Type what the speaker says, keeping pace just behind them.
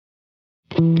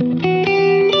Hello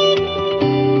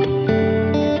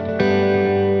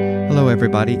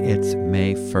everybody, it's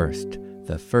May 1st,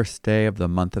 the first day of the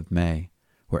month of May.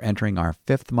 We're entering our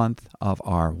 5th month of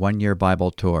our one-year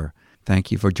Bible tour.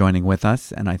 Thank you for joining with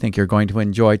us, and I think you're going to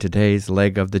enjoy today's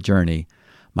leg of the journey.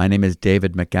 My name is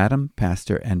David MacAdam,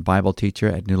 pastor and Bible teacher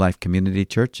at New Life Community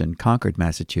Church in Concord,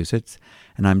 Massachusetts,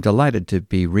 and I'm delighted to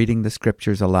be reading the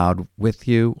scriptures aloud with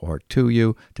you or to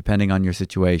you, depending on your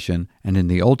situation. And in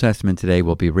the Old Testament today,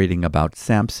 we'll be reading about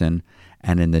Samson,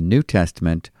 and in the New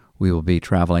Testament, we will be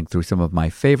traveling through some of my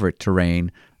favorite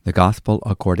terrain, the Gospel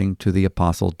according to the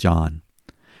Apostle John.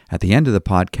 At the end of the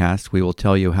podcast, we will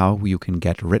tell you how you can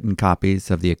get written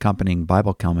copies of the accompanying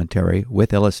Bible commentary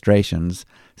with illustrations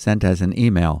sent as an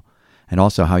email, and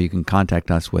also how you can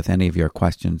contact us with any of your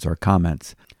questions or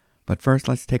comments. But first,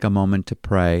 let's take a moment to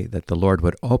pray that the Lord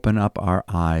would open up our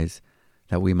eyes,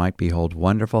 that we might behold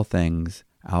wonderful things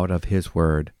out of His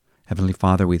Word. Heavenly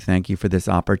Father, we thank you for this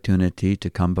opportunity to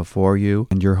come before you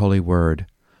and your holy word.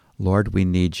 Lord, we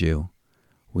need you.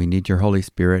 We need your Holy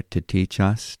Spirit to teach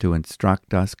us, to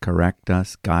instruct us, correct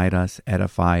us, guide us,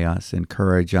 edify us,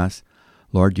 encourage us.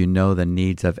 Lord, you know the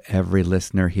needs of every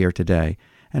listener here today,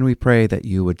 and we pray that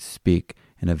you would speak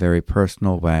in a very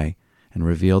personal way and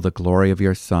reveal the glory of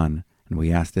your Son, and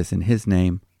we ask this in His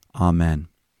name. Amen.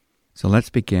 So let's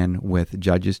begin with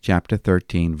Judges chapter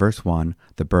 13, verse 1,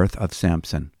 the birth of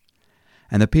Samson.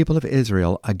 And the people of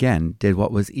Israel again did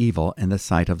what was evil in the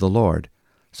sight of the Lord.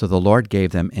 So the Lord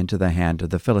gave them into the hand of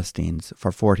the Philistines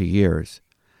for 40 years.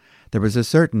 There was a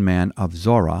certain man of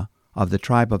Zorah, of the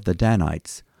tribe of the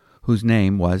Danites, whose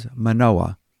name was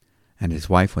Manoah, and his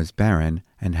wife was barren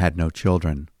and had no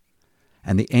children.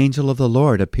 And the angel of the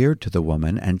Lord appeared to the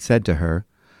woman and said to her,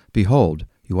 Behold,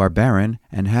 you are barren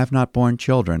and have not borne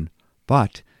children,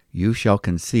 but you shall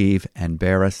conceive and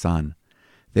bear a son.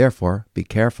 Therefore be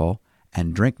careful,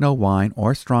 and drink no wine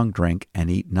or strong drink, and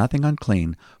eat nothing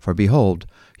unclean, for behold,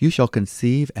 you shall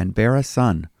conceive and bear a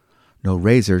son. No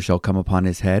razor shall come upon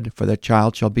his head, for the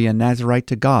child shall be a Nazirite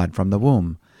to God from the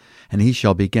womb, and he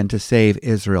shall begin to save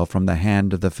Israel from the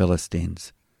hand of the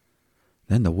Philistines.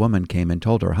 Then the woman came and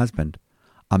told her husband,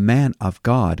 A man of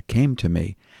God came to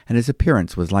me, and his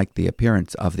appearance was like the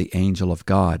appearance of the angel of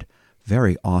God,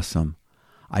 very awesome.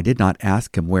 I did not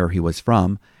ask him where he was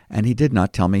from, and he did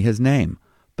not tell me his name.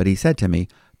 But he said to me,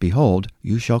 Behold,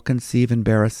 you shall conceive and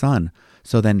bear a son.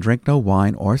 So then drink no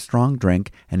wine or strong drink,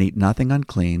 and eat nothing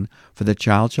unclean, for the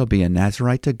child shall be a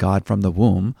Nazirite to God from the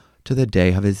womb to the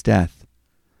day of his death.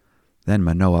 Then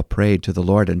Manoah prayed to the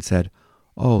Lord and said,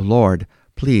 O Lord,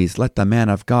 please let the man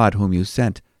of God whom you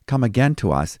sent come again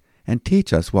to us, and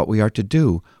teach us what we are to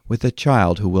do with the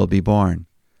child who will be born.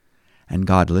 And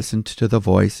God listened to the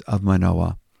voice of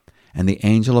Manoah. And the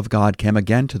angel of God came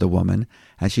again to the woman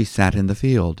as she sat in the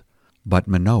field. But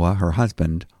Manoah, her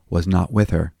husband, was not with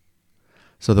her.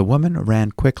 So the woman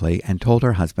ran quickly and told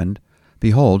her husband,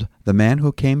 Behold, the man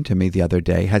who came to me the other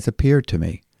day has appeared to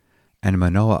me. And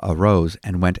Manoah arose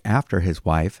and went after his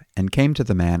wife, and came to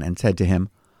the man and said to him,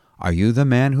 Are you the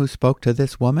man who spoke to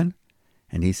this woman?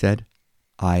 And he said,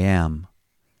 I am.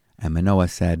 And Manoah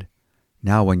said,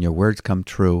 Now when your words come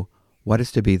true, what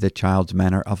is to be the child's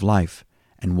manner of life?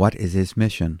 And what is his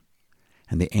mission?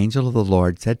 And the angel of the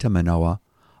Lord said to Manoah,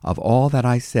 Of all that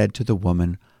I said to the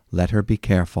woman, let her be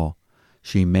careful.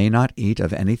 She may not eat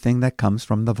of anything that comes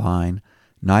from the vine,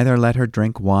 neither let her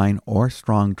drink wine or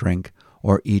strong drink,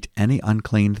 or eat any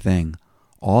unclean thing.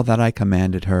 All that I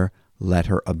commanded her, let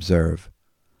her observe.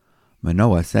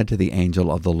 Manoah said to the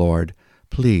angel of the Lord,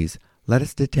 Please, let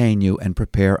us detain you and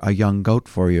prepare a young goat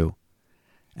for you.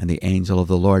 And the angel of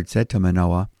the Lord said to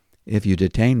Manoah, If you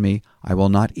detain me, I will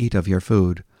not eat of your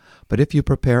food. But if you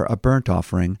prepare a burnt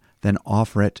offering, then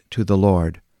offer it to the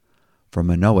Lord. For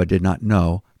Manoah did not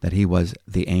know that he was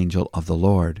the angel of the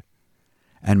Lord.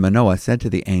 And Manoah said to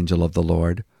the angel of the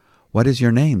Lord, What is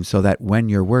your name, so that when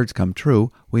your words come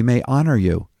true, we may honor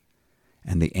you?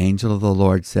 And the angel of the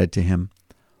Lord said to him,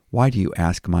 Why do you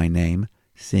ask my name,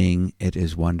 seeing it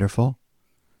is wonderful?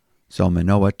 So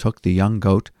Manoah took the young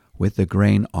goat with the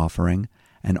grain offering,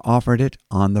 and offered it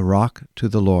on the rock to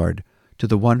the Lord, to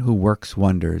the one who works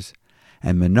wonders.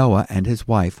 And Manoah and his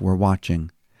wife were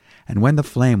watching. And when the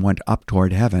flame went up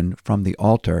toward heaven from the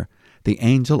altar, the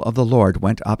angel of the Lord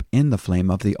went up in the flame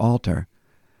of the altar.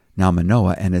 Now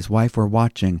Manoah and his wife were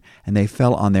watching, and they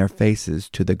fell on their faces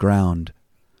to the ground.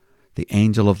 The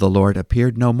angel of the Lord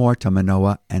appeared no more to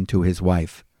Manoah and to his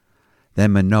wife.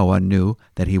 Then Manoah knew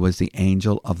that he was the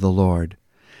angel of the Lord.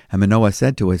 And Manoah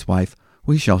said to his wife,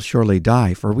 We shall surely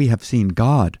die, for we have seen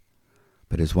God.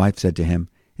 But his wife said to him,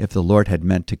 If the Lord had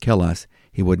meant to kill us,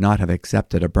 he would not have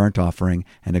accepted a burnt offering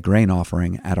and a grain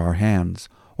offering at our hands,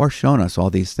 or shown us all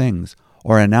these things,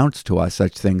 or announced to us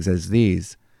such things as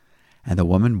these. And the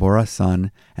woman bore a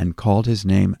son, and called his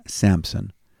name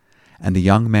Samson. And the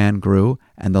young man grew,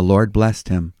 and the Lord blessed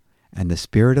him. And the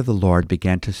Spirit of the Lord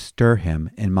began to stir him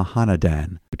in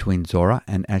Mahanadan, between Zorah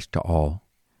and Eshtaol.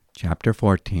 Chapter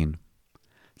 14.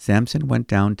 Samson went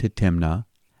down to Timnah,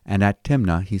 and at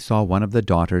Timnah he saw one of the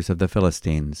daughters of the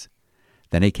Philistines.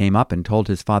 Then he came up and told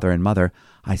his father and mother,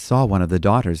 I saw one of the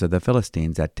daughters of the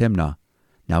Philistines at Timnah.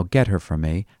 Now get her for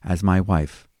me as my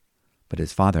wife. But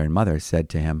his father and mother said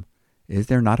to him, Is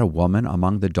there not a woman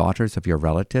among the daughters of your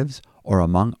relatives, or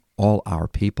among all our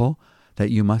people,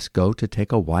 that you must go to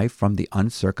take a wife from the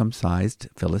uncircumcised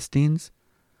Philistines?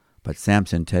 But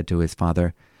Samson said to his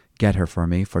father, Get her for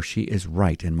me, for she is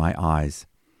right in my eyes.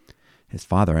 His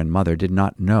father and mother did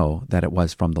not know that it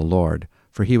was from the Lord,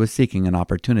 for he was seeking an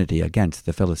opportunity against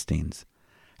the Philistines.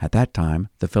 At that time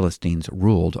the Philistines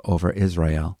ruled over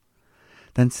Israel.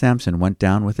 Then Samson went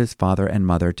down with his father and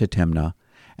mother to Timnah,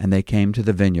 and they came to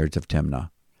the vineyards of Timnah.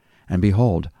 And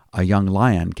behold, a young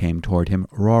lion came toward him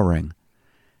roaring.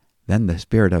 Then the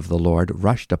Spirit of the Lord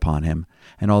rushed upon him,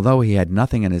 and although he had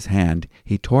nothing in his hand,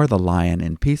 he tore the lion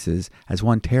in pieces as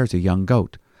one tears a young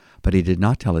goat. But he did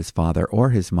not tell his father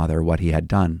or his mother what he had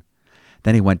done.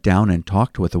 Then he went down and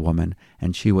talked with the woman,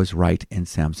 and she was right in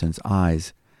Samson's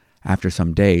eyes. After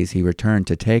some days he returned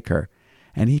to take her,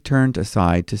 and he turned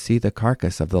aside to see the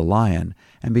carcass of the lion,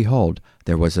 and behold,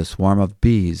 there was a swarm of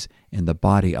bees in the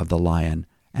body of the lion,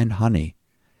 and honey.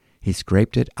 He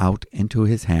scraped it out into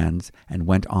his hands, and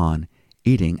went on,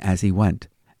 eating as he went.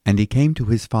 And he came to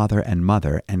his father and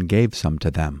mother, and gave some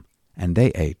to them, and they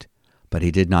ate. But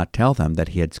he did not tell them that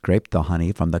he had scraped the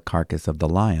honey from the carcass of the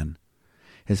lion.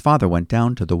 His father went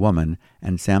down to the woman,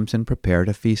 and Samson prepared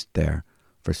a feast there,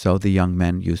 for so the young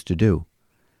men used to do.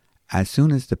 As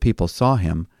soon as the people saw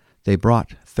him, they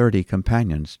brought 30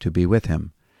 companions to be with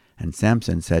him. And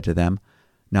Samson said to them,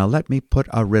 Now let me put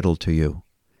a riddle to you.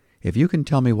 If you can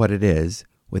tell me what it is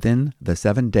within the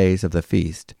 7 days of the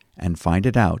feast, and find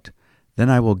it out, then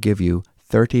I will give you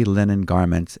 30 linen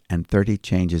garments and 30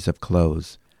 changes of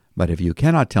clothes. But if you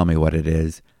cannot tell me what it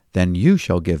is, then you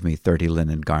shall give me 30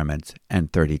 linen garments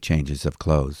and 30 changes of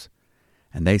clothes.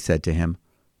 And they said to him,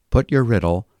 Put your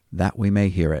riddle, that we may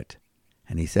hear it.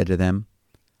 And he said to them,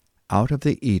 Out of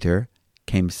the eater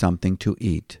came something to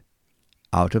eat.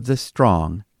 Out of the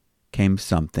strong came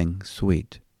something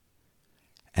sweet.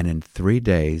 And in 3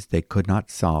 days they could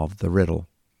not solve the riddle.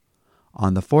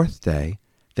 On the 4th day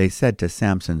they said to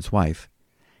Samson's wife,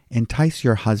 Entice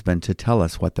your husband to tell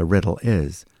us what the riddle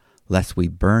is, lest we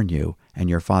burn you and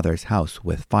your father's house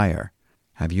with fire.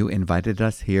 Have you invited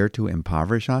us here to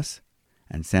impoverish us?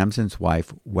 And Samson's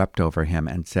wife wept over him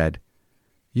and said,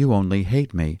 You only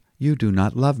hate me, you do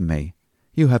not love me.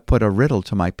 You have put a riddle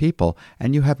to my people,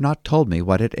 and you have not told me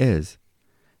what it is.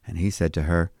 And he said to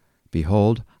her,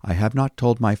 Behold, I have not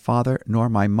told my father nor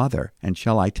my mother, and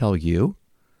shall I tell you?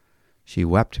 She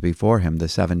wept before him the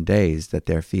 7 days that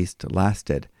their feast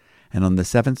lasted, and on the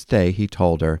 7th day he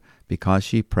told her, because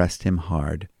she pressed him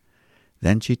hard.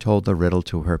 Then she told the riddle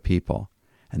to her people.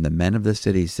 And the men of the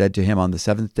city said to him on the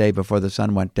 7th day before the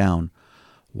sun went down,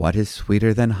 What is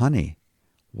sweeter than honey?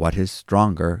 What is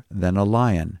stronger than a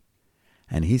lion?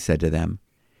 And he said to them,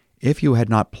 If you had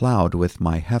not plowed with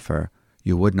my heifer,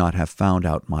 you would not have found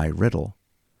out my riddle.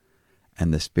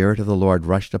 And the Spirit of the Lord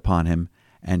rushed upon him,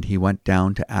 and he went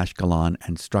down to Ashkelon,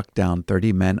 and struck down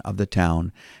 30 men of the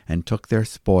town, and took their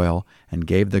spoil, and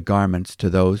gave the garments to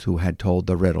those who had told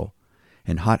the riddle.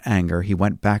 In hot anger he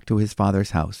went back to his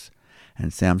father's house,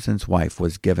 and Samson's wife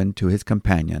was given to his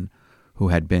companion, who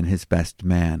had been his best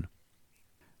man.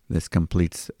 This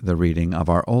completes the reading of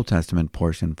our Old Testament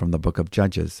portion from the book of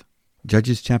Judges.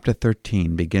 Judges chapter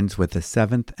 13 begins with the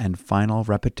 7th and final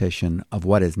repetition of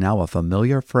what is now a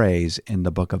familiar phrase in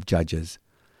the book of Judges.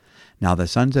 Now the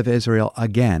sons of Israel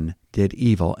again did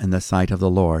evil in the sight of the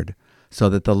Lord, so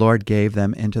that the Lord gave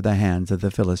them into the hands of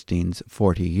the Philistines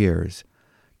 40 years.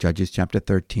 Judges chapter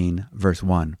 13, verse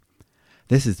 1.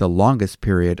 This is the longest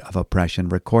period of oppression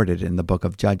recorded in the book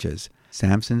of Judges.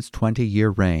 Samson's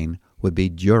 20-year reign would be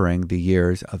during the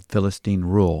years of Philistine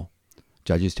rule.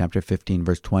 Judges chapter 15,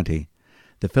 verse 20.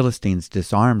 The Philistines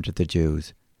disarmed the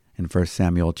Jews in 1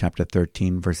 Samuel chapter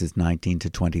 13, verses 19 to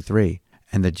 23.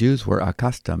 And the Jews were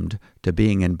accustomed to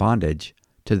being in bondage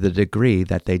to the degree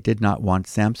that they did not want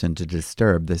Samson to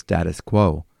disturb the status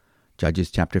quo.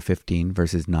 Judges chapter 15,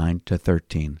 verses 9 to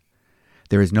 13.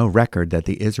 There is no record that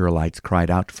the Israelites cried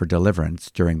out for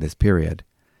deliverance during this period.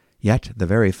 Yet the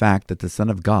very fact that the Son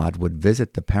of God would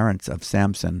visit the parents of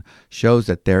Samson shows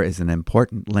that there is an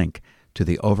important link to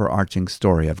the overarching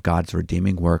story of God's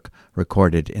redeeming work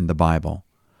recorded in the Bible.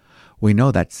 We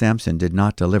know that Samson did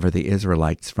not deliver the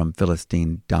Israelites from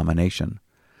Philistine domination.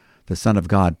 The Son of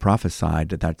God prophesied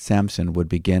that Samson would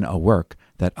begin a work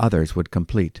that others would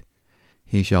complete.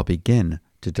 He shall begin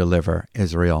to deliver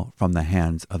Israel from the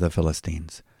hands of the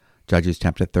Philistines. Judges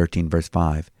chapter 13, verse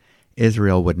 5.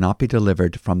 Israel would not be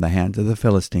delivered from the hands of the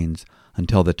Philistines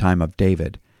until the time of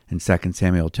David in 2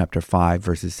 Samuel chapter 5,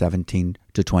 verses 17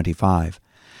 to 25.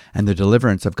 And the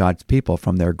deliverance of God's people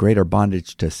from their greater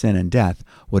bondage to sin and death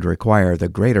would require the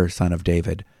greater Son of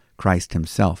David, Christ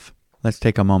himself. Let's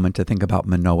take a moment to think about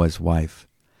Manoah's wife.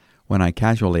 When I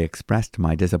casually expressed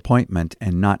my disappointment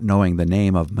in not knowing the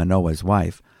name of Manoah's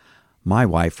wife, my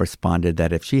wife responded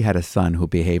that if she had a son who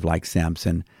behaved like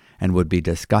Samson and would be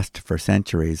discussed for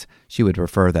centuries, she would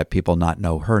prefer that people not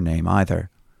know her name either.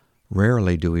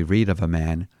 Rarely do we read of a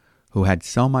man who had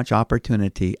so much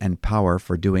opportunity and power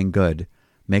for doing good,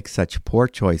 make such poor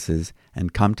choices,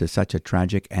 and come to such a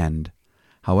tragic end.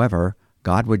 However,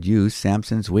 God would use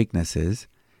Samson's weaknesses,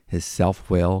 his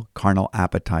self-will, carnal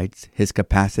appetites, his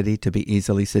capacity to be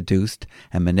easily seduced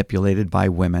and manipulated by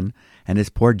women, and his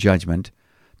poor judgment,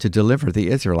 to deliver the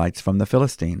Israelites from the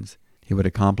Philistines. He would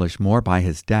accomplish more by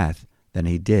his death than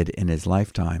he did in his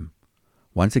lifetime.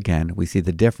 Once again, we see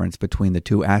the difference between the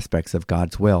two aspects of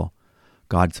God's will,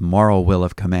 God's moral will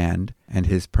of command and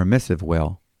his permissive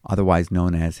will, otherwise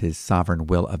known as his sovereign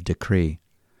will of decree.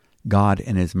 God,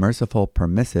 in his merciful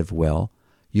permissive will,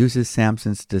 uses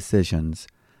Samson's decisions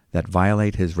that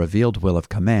violate his revealed will of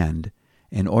command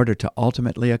in order to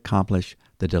ultimately accomplish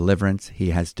the deliverance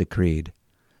he has decreed.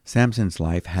 Samson's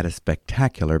life had a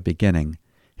spectacular beginning.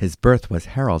 His birth was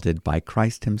heralded by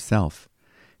Christ himself.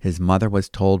 His mother was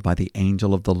told by the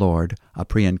angel of the Lord, a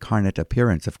pre-incarnate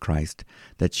appearance of Christ,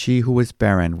 that she who was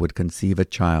barren would conceive a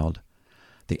child.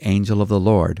 The angel of the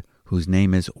Lord, whose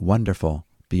name is Wonderful,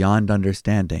 Beyond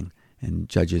Understanding, in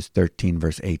Judges 13,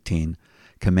 verse 18,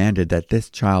 commanded that this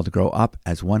child grow up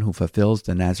as one who fulfills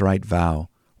the Nazirite vow.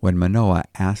 When Manoah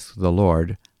asked the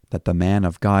Lord that the man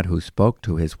of God who spoke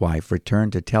to his wife return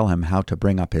to tell him how to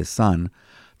bring up his son,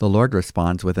 the Lord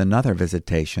responds with another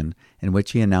visitation in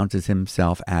which he announces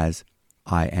himself as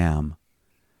I am,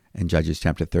 in Judges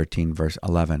chapter 13, verse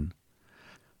 11.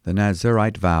 The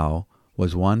Nazirite vow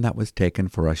was one that was taken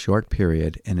for a short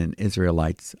period in an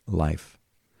Israelite's life.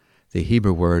 The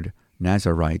Hebrew word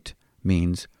Nazirite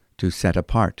means to set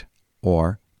apart,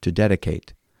 or to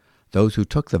dedicate. Those who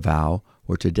took the vow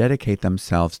were to dedicate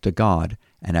themselves to God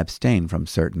and abstain from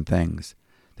certain things.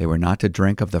 They were not to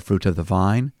drink of the fruit of the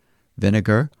vine,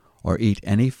 vinegar, or eat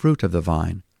any fruit of the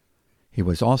vine. He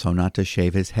was also not to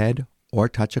shave his head or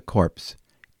touch a corpse,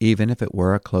 even if it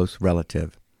were a close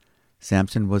relative.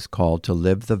 Samson was called to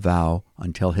live the vow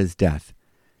until his death,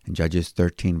 in Judges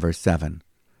 13, verse 7.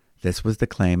 This was the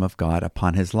claim of God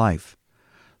upon his life.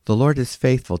 The Lord is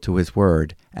faithful to his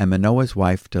word, and Manoah's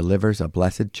wife delivers a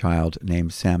blessed child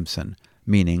named Samson,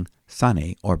 meaning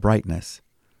sunny or brightness.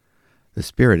 The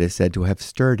Spirit is said to have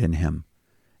stirred in him,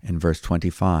 in verse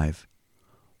 25.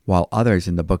 While others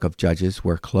in the book of Judges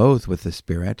were clothed with the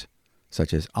Spirit,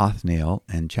 such as Othniel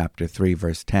in chapter 3,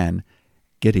 verse 10,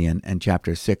 Gideon in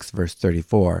chapter 6, verse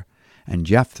 34, and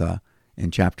Jephthah in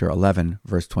chapter 11,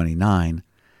 verse 29,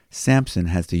 Samson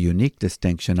has the unique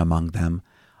distinction among them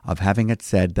of having it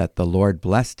said that the Lord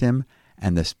blessed him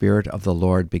and the Spirit of the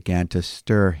Lord began to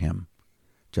stir him.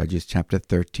 Judges chapter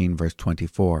 13, verse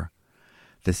 24.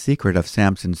 The secret of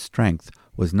Samson's strength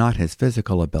was not his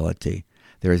physical ability.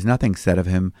 There is nothing said of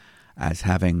him as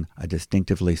having a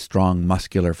distinctively strong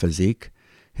muscular physique.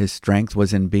 His strength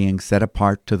was in being set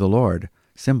apart to the Lord,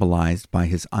 symbolized by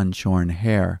his unshorn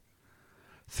hair.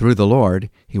 Through the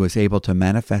Lord, he was able to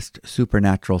manifest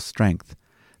supernatural strength.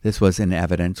 This was in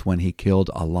evidence when he killed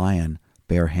a lion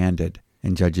barehanded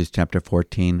in Judges chapter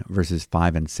 14, verses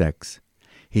 5 and 6.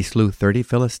 He slew 30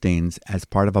 Philistines as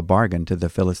part of a bargain to the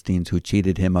Philistines who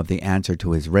cheated him of the answer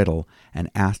to his riddle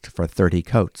and asked for 30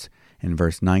 coats in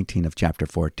verse 19 of chapter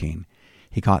 14.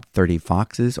 He caught 30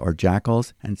 foxes or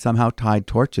jackals and somehow tied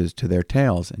torches to their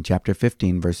tails in chapter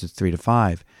 15, verses 3 to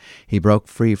 5. He broke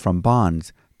free from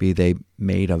bonds, be they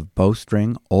made of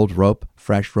bowstring, old rope,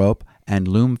 fresh rope, and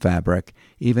loom fabric,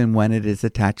 even when it is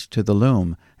attached to the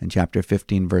loom, in chapter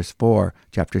 15, verse 4,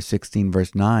 chapter 16,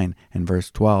 verse 9, and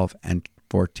verse 12 and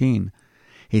 14.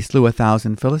 He slew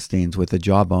 1,000 Philistines with the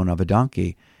jawbone of a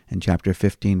donkey, in chapter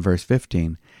 15, verse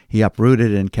 15. He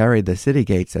uprooted and carried the city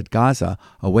gates at Gaza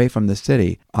away from the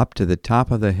city up to the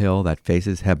top of the hill that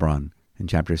faces Hebron, in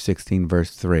chapter 16,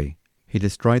 verse 3. He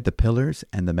destroyed the pillars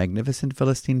and the magnificent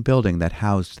Philistine building that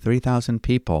housed 3,000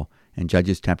 people in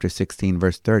Judges chapter 16,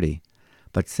 verse 30.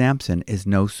 But Samson is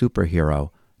no superhero,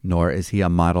 nor is he a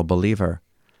model believer.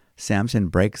 Samson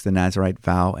breaks the Nazirite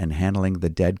vow in handling the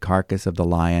dead carcass of the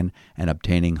lion and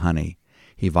obtaining honey.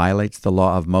 He violates the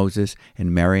law of Moses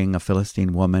in marrying a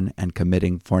Philistine woman and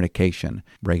committing fornication,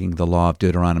 breaking the law of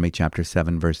Deuteronomy chapter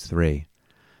 7, verse 3.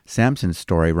 Samson's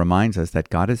story reminds us that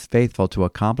God is faithful to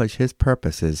accomplish his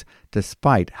purposes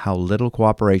despite how little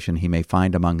cooperation he may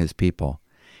find among his people.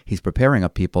 He's preparing a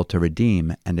people to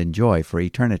redeem and enjoy for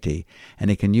eternity, and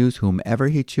he can use whomever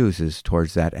he chooses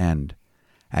towards that end.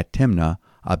 At Timnah,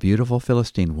 a beautiful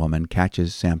Philistine woman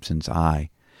catches Samson's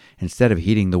eye. Instead of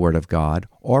heeding the word of God,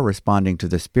 or responding to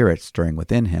the Spirit stirring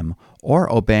within him,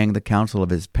 or obeying the counsel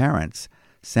of his parents,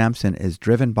 Samson is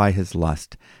driven by his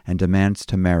lust and demands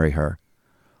to marry her.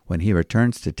 When he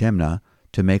returns to Timnah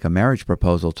to make a marriage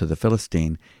proposal to the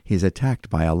Philistine, he is attacked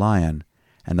by a lion,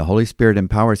 and the Holy Spirit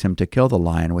empowers him to kill the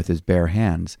lion with his bare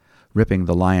hands, ripping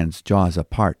the lion's jaws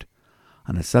apart.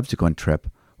 On a subsequent trip,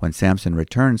 when Samson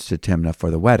returns to Timnah for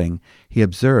the wedding, he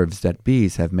observes that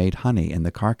bees have made honey in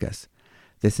the carcass.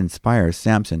 This inspires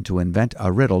Samson to invent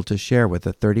a riddle to share with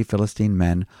the 30 Philistine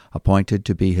men appointed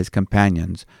to be his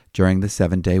companions during the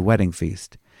 7-day wedding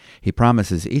feast. He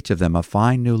promises each of them a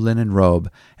fine new linen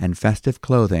robe and festive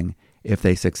clothing if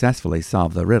they successfully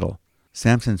solve the riddle.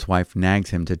 Samson's wife nags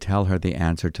him to tell her the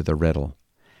answer to the riddle.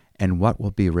 And what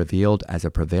will be revealed as a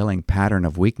prevailing pattern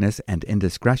of weakness and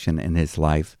indiscretion in his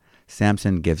life,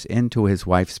 Samson gives in to his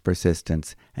wife's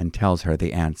persistence and tells her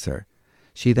the answer.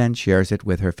 She then shares it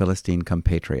with her Philistine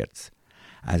compatriots.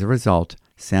 As a result,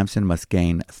 Samson must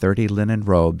gain 30 linen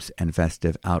robes and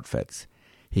festive outfits.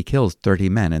 He kills 30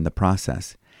 men in the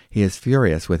process. He is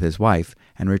furious with his wife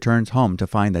and returns home to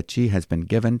find that she has been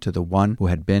given to the one who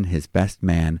had been his best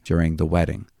man during the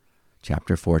wedding.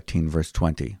 Chapter 14, verse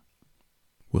 20.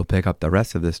 We'll pick up the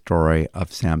rest of the story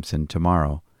of Samson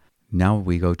tomorrow. Now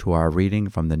we go to our reading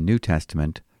from the New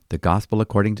Testament, the Gospel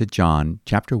according to John,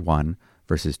 chapter 1,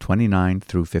 verses 29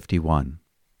 through 51.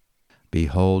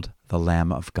 Behold the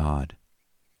Lamb of God.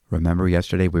 Remember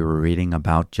yesterday we were reading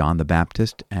about John the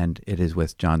Baptist, and it is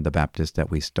with John the Baptist that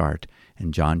we start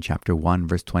in John chapter 1,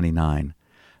 verse 29.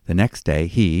 The next day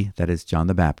he, that is John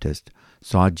the Baptist,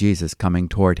 saw Jesus coming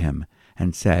toward him,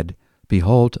 and said,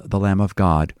 Behold the Lamb of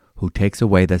God, who takes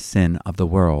away the sin of the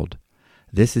world.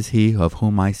 This is he of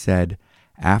whom I said,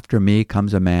 After me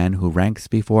comes a man who ranks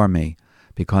before me,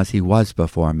 because he was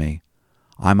before me.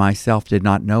 I myself did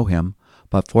not know him,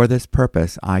 but for this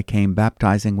purpose I came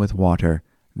baptizing with water,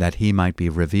 that he might be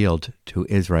revealed to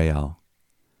Israel.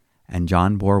 And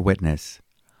John bore witness,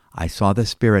 I saw the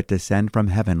Spirit descend from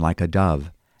heaven like a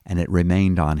dove, and it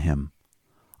remained on him.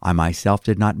 I myself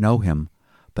did not know him,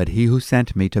 but he who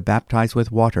sent me to baptize with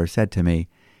water said to me,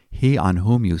 He on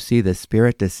whom you see the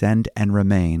Spirit descend and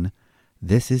remain,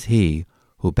 this is he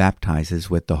who baptizes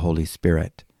with the Holy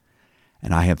Spirit.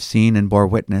 And I have seen and bore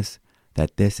witness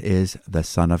that this is the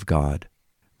Son of God.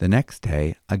 The next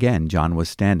day, again John was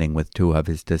standing with 2 of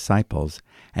his disciples,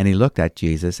 and he looked at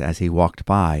Jesus as he walked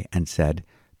by, and said,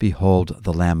 Behold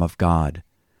the Lamb of God.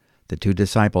 The 2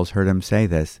 disciples heard him say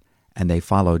this, and they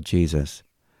followed Jesus.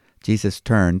 Jesus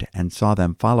turned and saw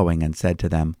them following, and said to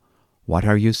them, What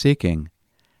are you seeking?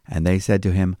 And they said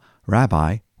to him,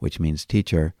 Rabbi, which means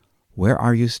teacher, where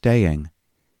are you staying?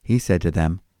 He said to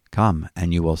them, Come,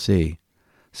 and you will see.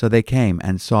 So they came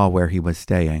and saw where he was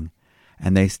staying.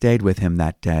 And they stayed with him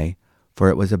that day, for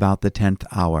it was about the 10th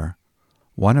hour.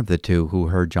 One of the 2 who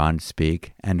heard John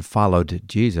speak and followed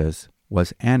Jesus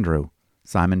was Andrew,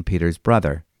 Simon Peter's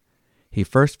brother. He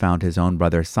first found his own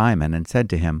brother Simon and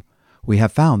said to him, We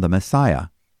have found the Messiah,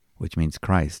 which means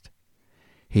Christ.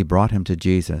 He brought him to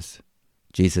Jesus.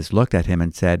 Jesus looked at him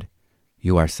and said,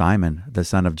 You are Simon, the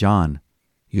son of John.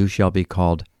 You shall be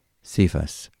called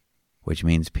Cephas, which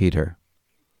means Peter.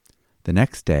 The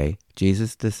next day,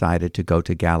 Jesus decided to go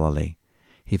to Galilee.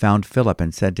 He found Philip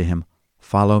and said to him,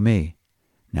 Follow me.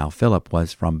 Now Philip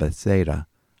was from Bethsaida,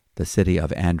 the city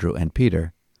of Andrew and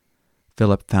Peter.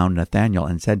 Philip found Nathanael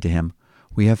and said to him,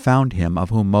 We have found him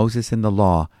of whom Moses in the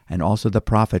law and also the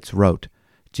prophets wrote,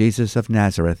 Jesus of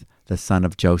Nazareth, the son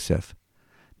of Joseph.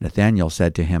 Nathanael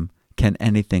said to him, Can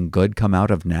anything good come out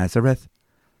of Nazareth?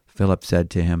 Philip said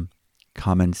to him,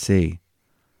 Come and see.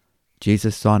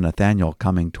 Jesus saw Nathanael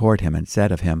coming toward him and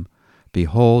said of him,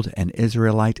 Behold, an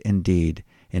Israelite indeed,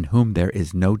 in whom there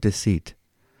is no deceit.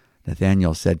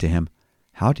 Nathanael said to him,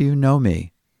 How do you know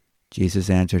me? Jesus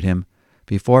answered him,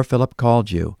 Before Philip called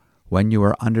you, when you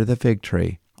were under the fig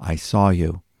tree, I saw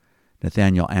you.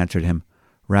 Nathanael answered him,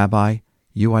 Rabbi,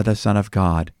 you are the Son of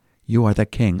God. "You are the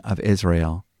King of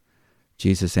Israel."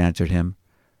 Jesus answered him,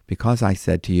 "Because I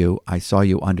said to you, I saw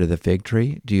you under the fig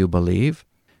tree, do you believe?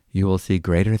 You will see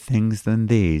greater things than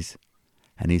these."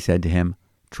 And he said to him,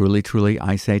 "Truly, truly,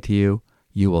 I say to you,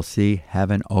 you will see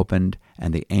heaven opened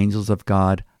and the angels of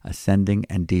God ascending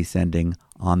and descending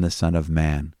on the Son of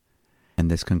Man." And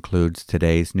this concludes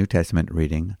today's New Testament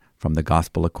reading from the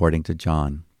Gospel according to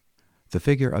John. The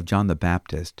figure of John the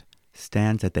Baptist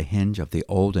stands at the hinge of the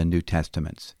Old and New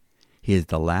Testaments. He is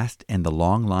the last in the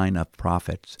long line of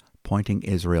prophets pointing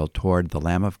Israel toward the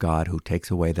Lamb of God who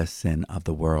takes away the sin of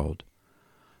the world.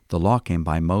 The law came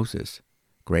by Moses.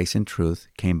 Grace and truth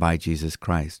came by Jesus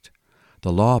Christ.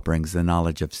 The law brings the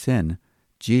knowledge of sin.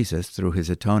 Jesus, through his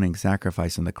atoning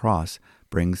sacrifice on the cross,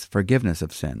 brings forgiveness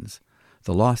of sins.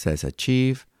 The law says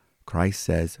achieve. Christ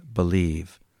says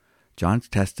believe. John's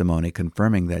testimony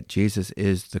confirming that Jesus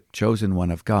is the chosen one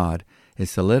of God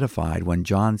is solidified when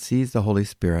John sees the Holy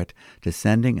Spirit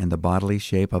descending in the bodily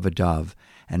shape of a dove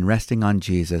and resting on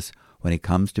Jesus when he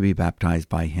comes to be baptized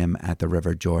by him at the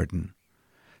river Jordan.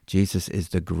 Jesus is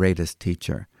the greatest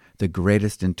teacher, the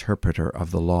greatest interpreter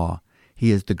of the law.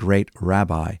 He is the great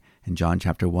rabbi in John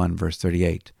chapter 1, verse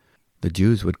 38. The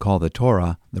Jews would call the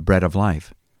Torah the bread of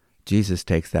life. Jesus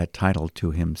takes that title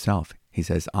to himself. He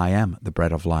says, "I am the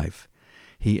bread of life."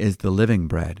 He is the living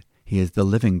bread. He is the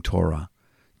living Torah.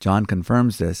 John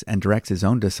confirms this and directs his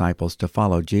own disciples to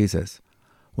follow Jesus.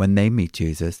 When they meet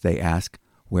Jesus, they ask,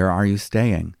 "Where are you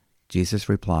staying?" Jesus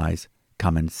replies,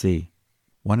 "Come and see."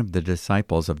 One of the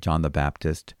disciples of John the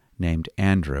Baptist, named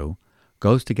Andrew,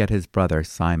 goes to get his brother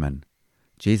Simon.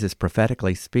 Jesus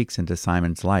prophetically speaks into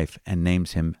Simon's life and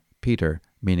names him Peter,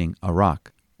 meaning a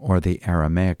rock, or the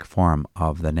Aramaic form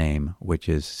of the name, which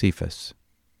is Cephas.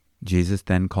 Jesus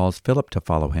then calls Philip to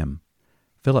follow him.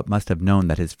 Philip must have known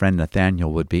that his friend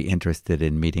Nathanael would be interested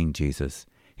in meeting Jesus.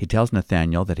 He tells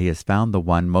Nathanael that he has found the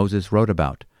one Moses wrote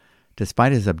about.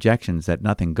 Despite his objections that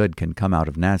nothing good can come out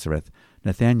of Nazareth,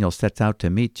 Nathanael sets out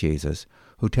to meet Jesus,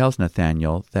 who tells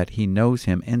Nathanael that he knows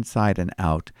him inside and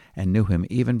out and knew him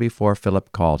even before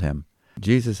Philip called him.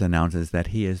 Jesus announces that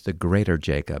he is the greater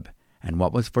Jacob, and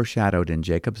what was foreshadowed in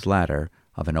Jacob's ladder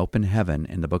of an open heaven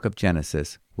in the book of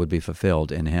Genesis would be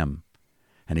fulfilled in him.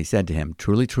 And he said to him,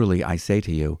 "Truly, truly, I say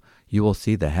to you, you will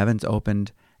see the heavens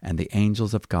opened and the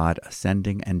angels of God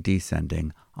ascending and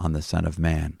descending on the Son of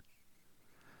Man."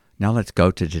 Now let's go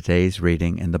to today's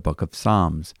reading in the book of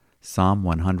Psalms, Psalm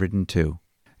 102.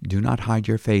 "Do not hide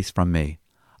your face from me,"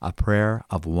 a prayer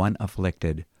of one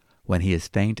afflicted, when he is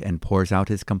faint and pours out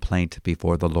his complaint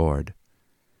before the Lord.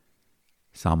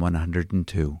 Psalm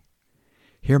 102.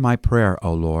 "Hear my prayer,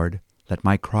 O Lord, let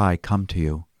my cry come to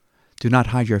you. Do not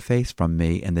hide your face from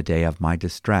me in the day of my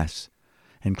distress.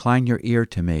 Incline your ear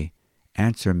to me,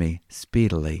 answer me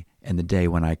speedily in the day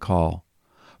when I call.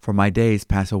 For my days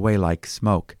pass away like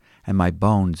smoke, and my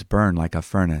bones burn like a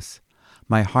furnace.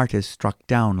 My heart is struck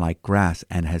down like grass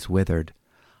and has withered.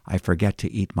 I forget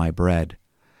to eat my bread.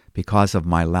 Because of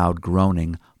my loud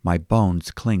groaning, my bones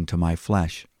cling to my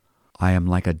flesh. I am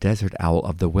like a desert owl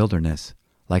of the wilderness,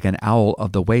 like an owl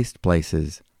of the waste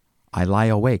places. I lie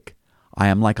awake. I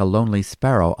am like a lonely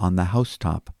sparrow on the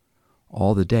housetop.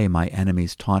 All the day my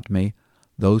enemies taunt me.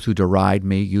 Those who deride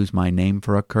me use my name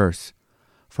for a curse.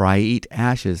 For I eat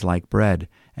ashes like bread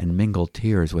and mingle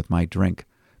tears with my drink,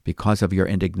 because of your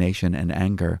indignation and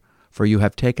anger, for you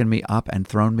have taken me up and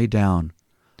thrown me down.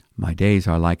 My days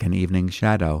are like an evening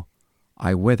shadow.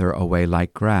 I wither away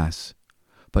like grass.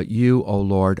 But you, O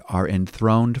Lord, are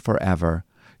enthroned forever.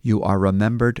 You are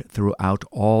remembered throughout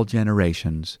all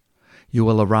generations. You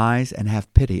will arise and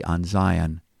have pity on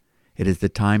Zion. It is the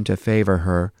time to favor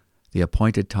her. The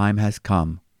appointed time has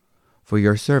come. For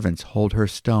your servants hold her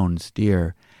stones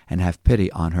dear and have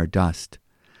pity on her dust.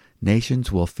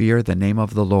 Nations will fear the name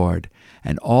of the Lord,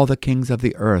 and all the kings of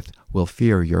the earth will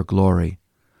fear your glory.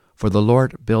 For the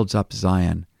Lord builds up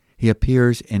Zion. He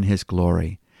appears in his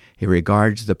glory. He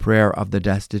regards the prayer of the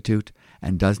destitute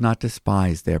and does not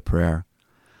despise their prayer.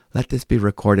 Let this be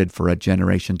recorded for a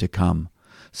generation to come,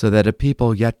 so that a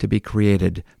people yet to be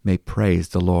created may praise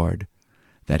the Lord.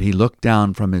 That he looked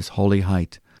down from his holy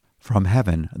height. From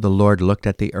heaven the Lord looked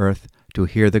at the earth to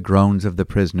hear the groans of the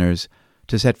prisoners,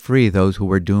 to set free those who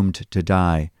were doomed to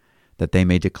die, that they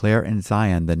may declare in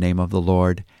Zion the name of the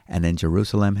Lord, and in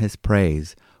Jerusalem his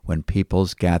praise, when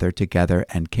peoples gather together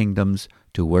and kingdoms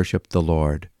to worship the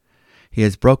Lord. He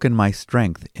has broken my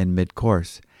strength in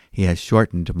mid-course. He has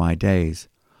shortened my days.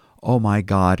 O my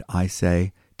God, I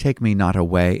say, take me not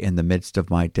away in the midst of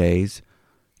my days,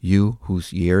 you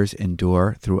whose years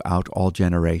endure throughout all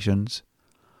generations.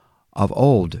 Of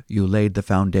old you laid the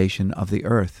foundation of the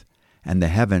earth, and the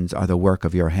heavens are the work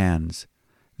of your hands.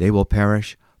 They will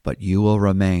perish, but you will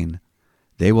remain.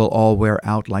 They will all wear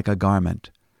out like a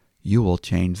garment. You will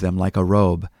change them like a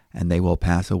robe, and they will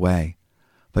pass away.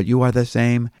 But you are the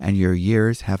same, and your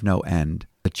years have no end.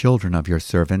 The children of your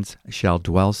servants shall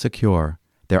dwell secure.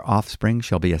 Their offspring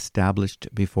shall be established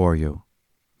before you.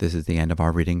 This is the end of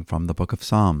our reading from the book of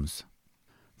Psalms.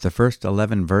 The first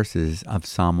 11 verses of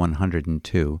Psalm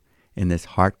 102, in this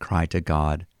heart cry to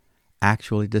God,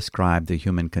 actually describe the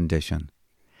human condition.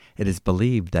 It is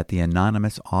believed that the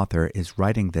anonymous author is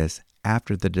writing this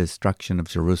after the destruction of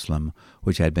Jerusalem,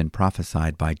 which had been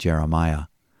prophesied by Jeremiah.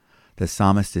 The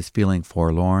psalmist is feeling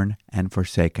forlorn and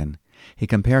forsaken. He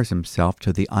compares himself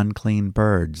to the unclean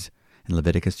birds in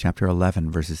Leviticus chapter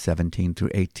 11, verses 17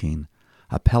 through 18,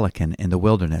 a pelican in the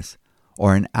wilderness,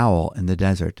 or an owl in the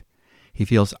desert. He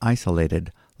feels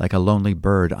isolated, like a lonely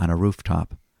bird on a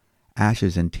rooftop.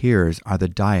 Ashes and tears are the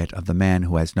diet of the man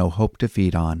who has no hope to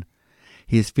feed on.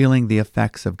 He is feeling the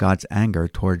effects of God's anger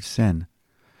towards sin.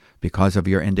 Because of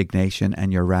your indignation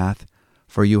and your wrath,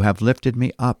 for you have lifted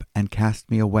me up and cast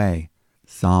me away.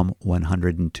 Psalm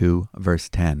 102, verse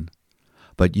 10.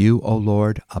 But you, O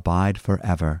Lord, abide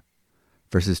forever.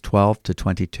 Verses 12 to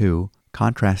 22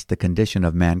 contrast the condition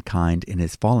of mankind in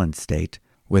his fallen state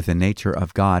with the nature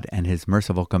of God and his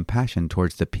merciful compassion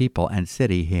towards the people and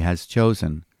city he has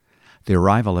chosen. The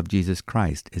arrival of Jesus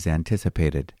Christ is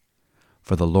anticipated.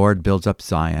 For the Lord builds up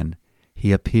Zion,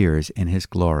 he appears in his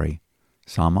glory.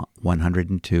 Psalm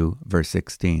 102, verse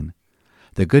 16.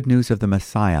 The good news of the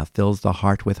Messiah fills the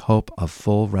heart with hope of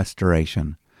full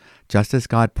restoration. Just as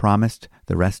God promised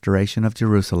the restoration of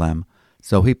Jerusalem,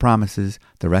 so he promises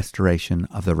the restoration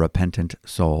of the repentant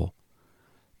soul.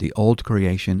 The old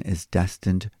creation is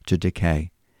destined to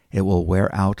decay. It will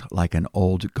wear out like an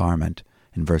old garment,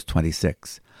 in verse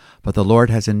 26. But the Lord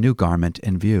has a new garment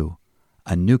in view,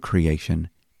 a new creation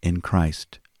in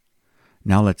Christ.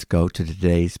 Now let's go to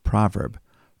today's proverb,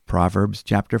 Proverbs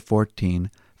chapter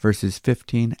 14, verses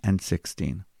 15 and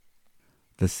 16.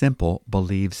 The simple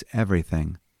believes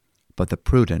everything, but the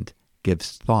prudent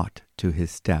gives thought to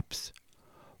his steps.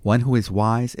 One who is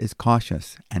wise is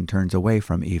cautious and turns away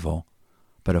from evil,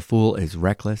 but a fool is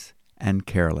reckless and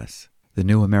careless. The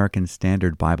New American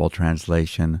Standard Bible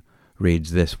translation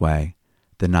reads this way: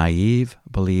 The naive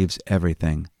believes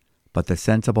everything, but the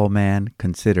sensible man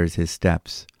considers his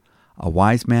steps. A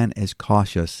wise man is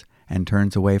cautious and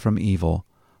turns away from evil,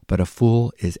 but a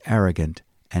fool is arrogant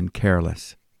and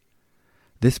careless.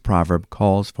 This proverb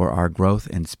calls for our growth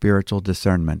in spiritual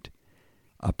discernment.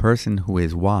 A person who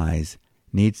is wise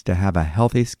needs to have a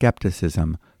healthy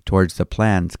skepticism towards the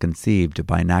plans conceived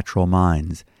by natural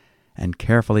minds and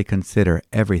carefully consider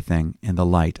everything in the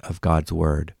light of God's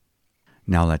Word.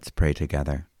 Now let's pray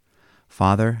together.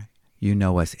 Father, you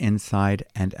know us inside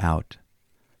and out.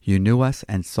 You knew us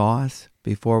and saw us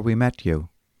before we met you.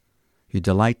 You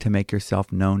delight to make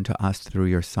yourself known to us through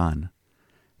your Son.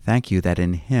 Thank you that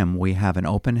in him we have an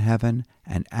open heaven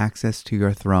and access to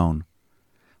your throne.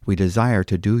 We desire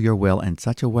to do your will in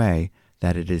such a way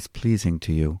that it is pleasing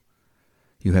to you.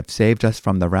 You have saved us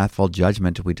from the wrathful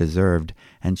judgment we deserved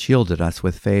and shielded us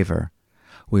with favor.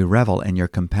 We revel in your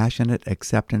compassionate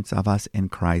acceptance of us in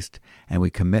Christ, and we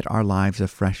commit our lives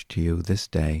afresh to you this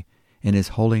day. In his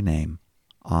holy name,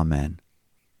 Amen.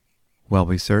 Well,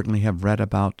 we certainly have read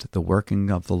about the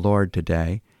working of the Lord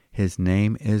today. His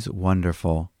name is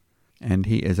wonderful, and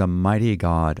he is a mighty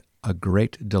God, a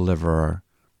great deliverer,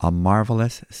 a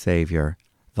marvelous Savior,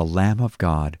 the Lamb of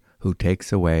God who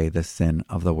takes away the sin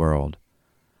of the world.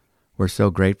 We're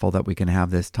so grateful that we can have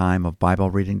this time of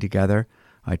Bible reading together.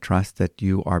 I trust that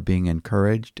you are being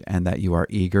encouraged and that you are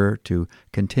eager to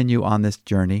continue on this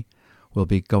journey. We'll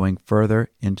be going further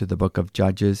into the book of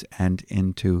Judges and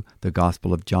into the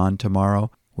Gospel of John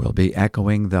tomorrow. We'll be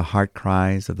echoing the heart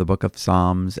cries of the book of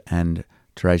Psalms and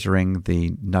treasuring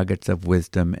the nuggets of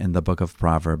wisdom in the book of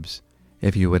Proverbs.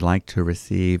 If you would like to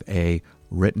receive a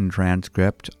written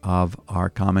transcript of our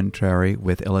commentary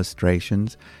with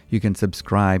illustrations, you can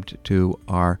subscribe to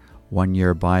our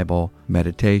one-year Bible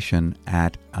meditation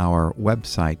at our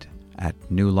website at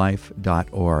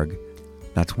newlife.org.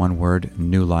 That's one word,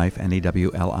 newlife, NEWLIFE.org.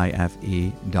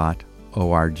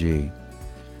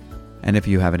 And if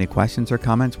you have any questions or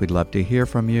comments, we'd love to hear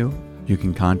from you. You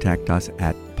can contact us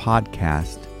at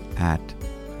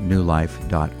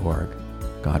podcast@newlife.org.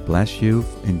 God bless you.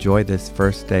 Enjoy this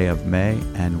first day of May,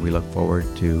 and we look forward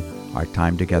to our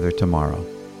time together tomorrow.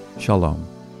 Shalom.